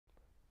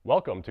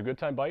Welcome to Good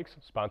Time Bikes,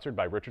 sponsored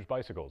by Richards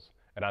Bicycles.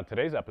 And on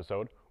today's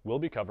episode, we'll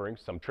be covering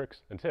some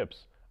tricks and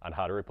tips on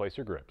how to replace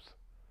your grips.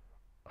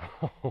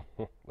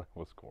 That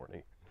was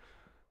corny.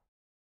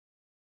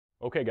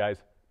 Okay guys,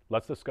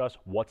 let's discuss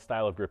what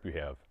style of grip you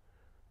have.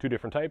 Two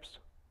different types.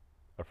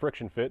 A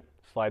friction fit,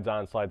 slides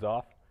on, slides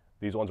off.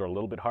 These ones are a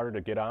little bit harder to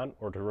get on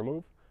or to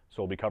remove,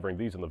 so we'll be covering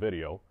these in the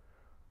video.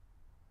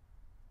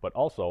 But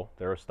also,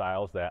 there are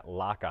styles that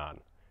lock on,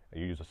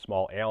 and you use a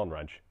small Allen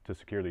wrench to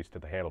secure these to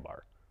the handlebar.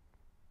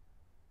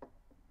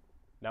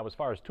 Now, as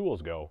far as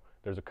tools go,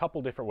 there's a couple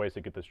different ways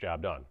to get this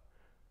job done.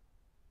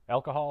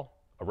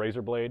 Alcohol, a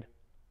razor blade,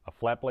 a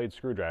flat blade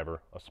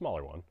screwdriver, a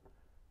smaller one,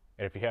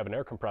 and if you have an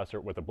air compressor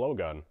with a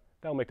blowgun,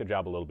 that'll make the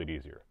job a little bit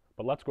easier.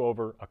 But let's go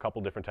over a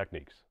couple different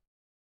techniques.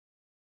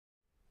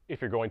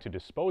 If you're going to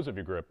dispose of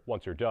your grip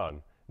once you're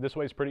done, this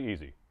way is pretty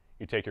easy.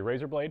 You take your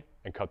razor blade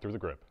and cut through the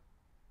grip.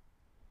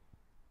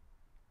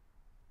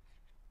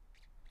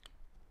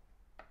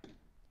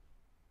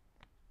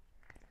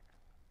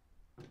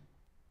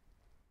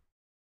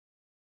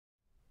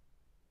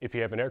 If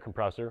you have an air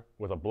compressor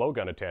with a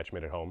blowgun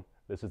attachment at home,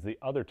 this is the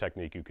other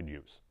technique you could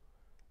use.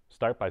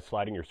 Start by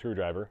sliding your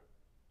screwdriver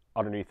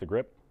underneath the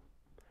grip.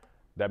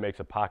 That makes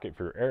a pocket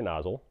for your air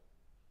nozzle.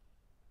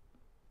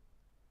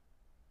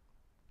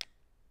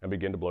 And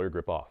begin to blow your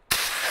grip off.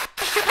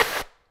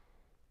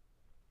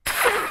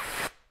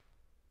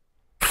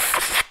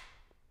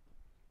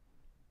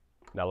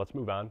 Now let's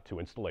move on to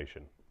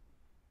installation.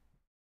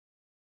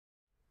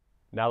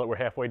 Now that we're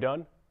halfway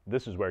done,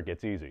 this is where it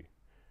gets easy.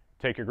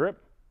 Take your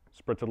grip,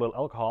 spritz a little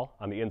alcohol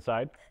on the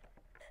inside,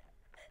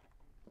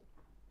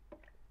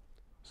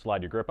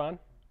 slide your grip on,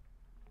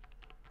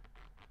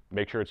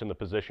 make sure it's in the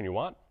position you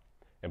want,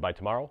 and by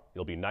tomorrow,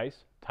 you'll be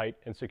nice, tight,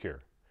 and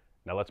secure.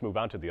 Now let's move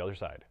on to the other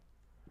side.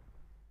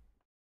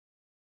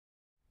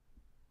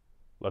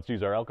 Let's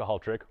use our alcohol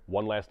trick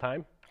one last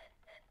time.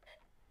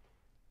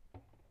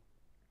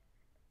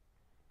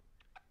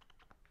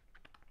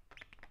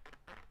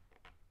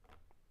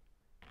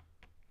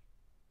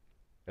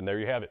 And there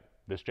you have it.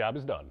 This job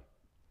is done.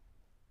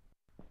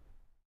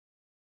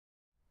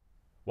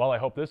 Well, I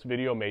hope this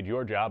video made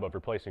your job of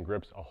replacing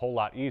grips a whole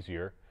lot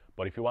easier,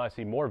 but if you want to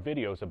see more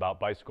videos about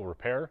bicycle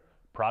repair,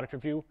 product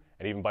review,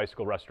 and even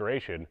bicycle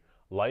restoration,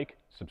 like,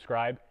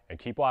 subscribe, and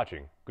keep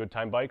watching Good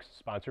Time Bikes,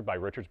 sponsored by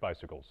Richards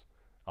Bicycles.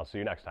 I'll see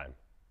you next time.